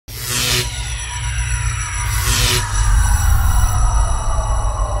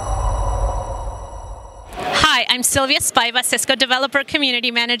I'm Silvia, Spiva, Cisco Developer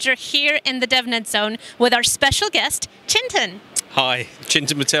Community Manager here in the DevNet Zone with our special guest, Chintan. Hi,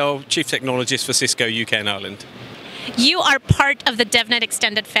 Chintan Patel, Chief Technologist for Cisco UK Ireland. You are part of the DevNet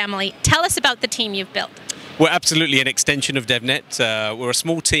extended family. Tell us about the team you've built. We're absolutely an extension of DevNet. We're a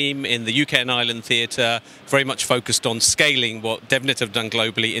small team in the UK and Ireland theatre, very much focused on scaling what DevNet have done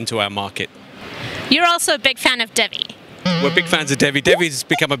globally into our market. You're also a big fan of Devi. We're big fans of Devi. Devi's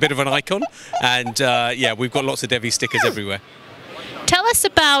become a bit of an icon, and yeah, we've got lots of Devi stickers everywhere. Tell us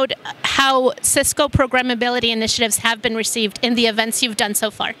about how Cisco programmability initiatives have been received in the events you've done so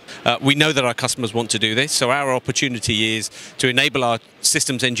far. We know that our customers want to do this, so our opportunity is to enable our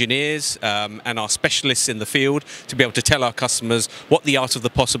systems engineers and our specialists in the field to be able to tell our customers what the art of the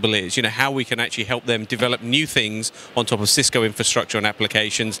possible is, how we can actually help them develop new things on top of Cisco infrastructure and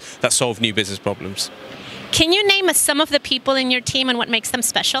applications that solve new business problems. Can you name us some of the people in your team and what makes them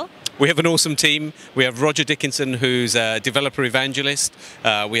special? We have an awesome team. We have Roger Dickinson, who's a developer evangelist.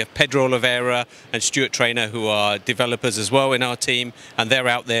 We have Pedro Oliveira and Stuart Trainer, who are developers as well in our team, and they're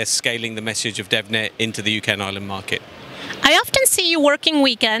out there scaling the message of DevNet into the UK and Ireland market. I often see you working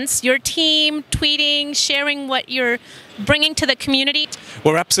weekends, your team tweeting, sharing what you're bringing to the community.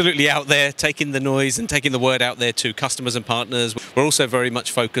 We're absolutely out there taking the noise and taking the word out there to customers and partners. We're also very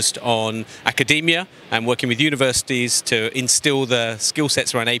much focused on academia and working with universities to instill the skill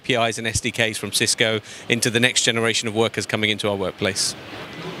sets around APIs and SDKs from Cisco into the next generation of workers coming into our workplace.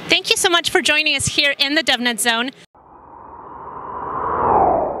 Thank you so much for joining us here in the DevNet Zone.